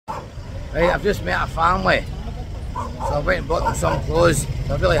Right, I've just met a family, so I went and bought them some clothes.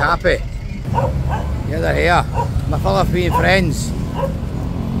 They're really happy. Yeah, they're here. My Philippine friends.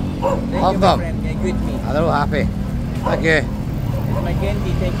 Love them. They're all happy. Thank you. It's my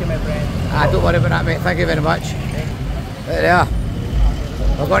candy. Thank you, my friend. Don't worry about that, mate. Thank you very much. Right there.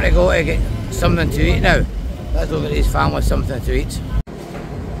 We're going to go to get something to eat now. Let's go get these families something to eat.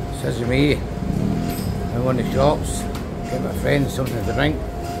 This is me. I'm going to the shops. Get my friends something to drink.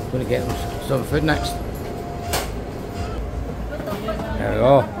 Going to get them some food next. There we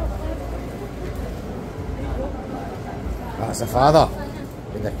go. That's the father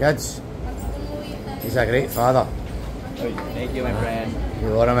with the kids. He's a great father. Thank you, my friend.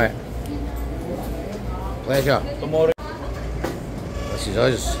 You are, mate. Pleasure. Tomorrow. This is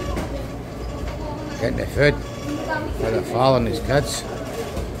us getting the food for the father and his kids.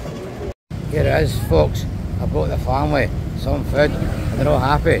 Here it is, folks. I brought the family some food and they're all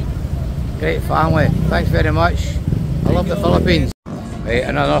happy. Great family. Thanks very much. I love the Philippines. Right,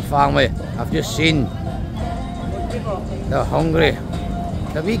 another family I've just seen. They're hungry.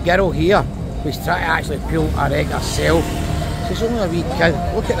 The wee girl here who's trying to actually peel her egg herself. She's only a wee kid.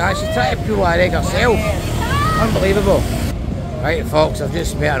 Look at that, she's trying to peel her egg herself. Unbelievable. Right, folks, I've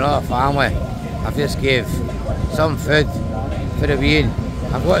just met another family. I've just gave some food for the wee.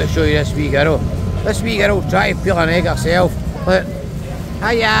 I've got to show you this wee girl. This wee girl trying to peel an egg herself. Look.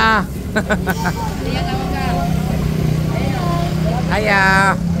 Hiya!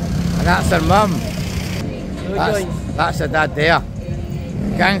 Hiya! And that's her mum. That's the dad there.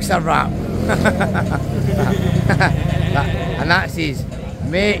 Gangster rap. And that's his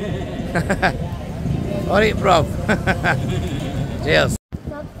mate. Alright, bro. Cheers.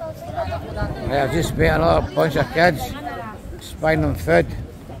 Right, I've just met another bunch of kids. Buying them food.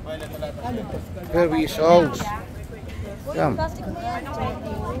 Poor wee souls. Come. Right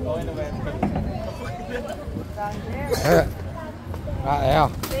there.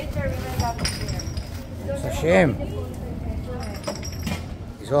 It's a shame.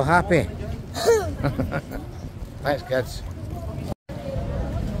 He's all happy. Thanks, kids.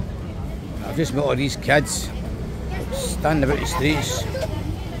 I've just met all these kids standing about the streets,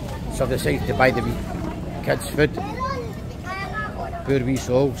 so I've decided to buy the wee kids food. Poor wee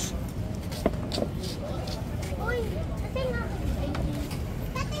souls.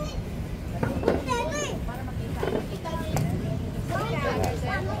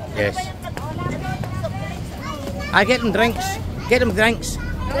 Yes. I get them drinks. Get them drinks.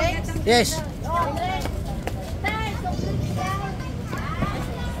 Yes.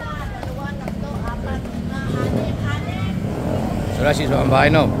 So this is what I'm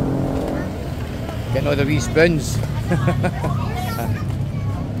buying now. Getting all the wee spoons.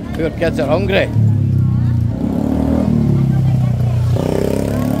 Poor kids are hungry.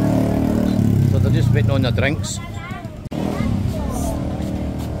 So they're just waiting on their drinks.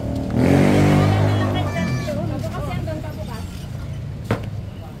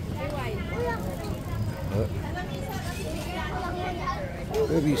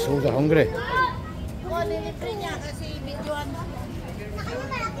 Poor souls are hungry.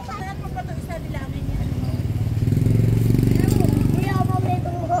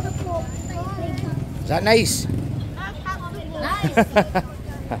 Is that nice? Nice.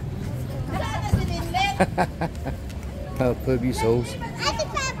 Oh, poor wee souls.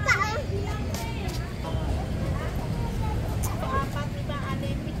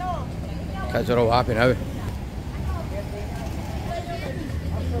 Kids are all happy now.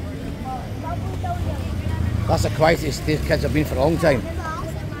 That's the quietest these kids have been for a long time.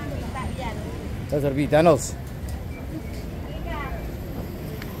 Those are wee dinners.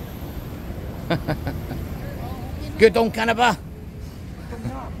 Good on Canada.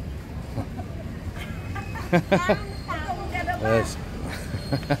 Yes.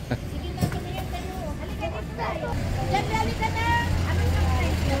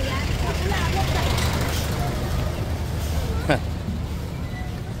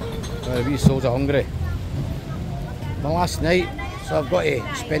 Well, these souls are hungry. My last night, so I've got to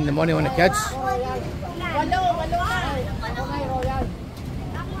spend the money on the kids.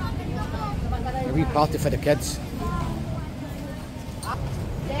 A wee party for the kids.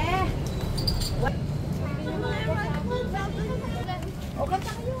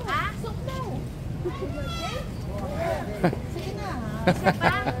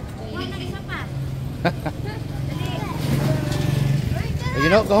 Are you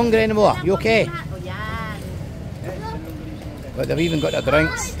not hungry anymore? You okay? But they've even got their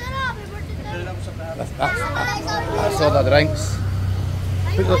drinks. That's all their drinks.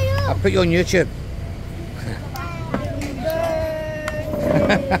 I'll put you on YouTube.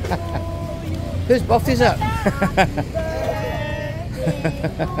 Whose birthday is it?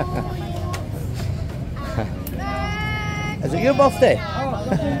 Is it your birthday?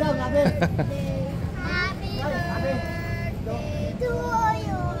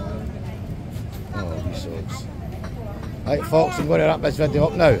 Oh, you sods. Right, folks, I'm going to wrap this video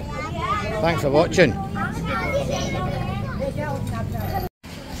up now. Thanks for watching.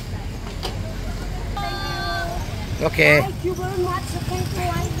 Okay. Thank you very much.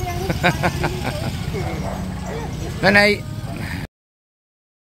 Night night.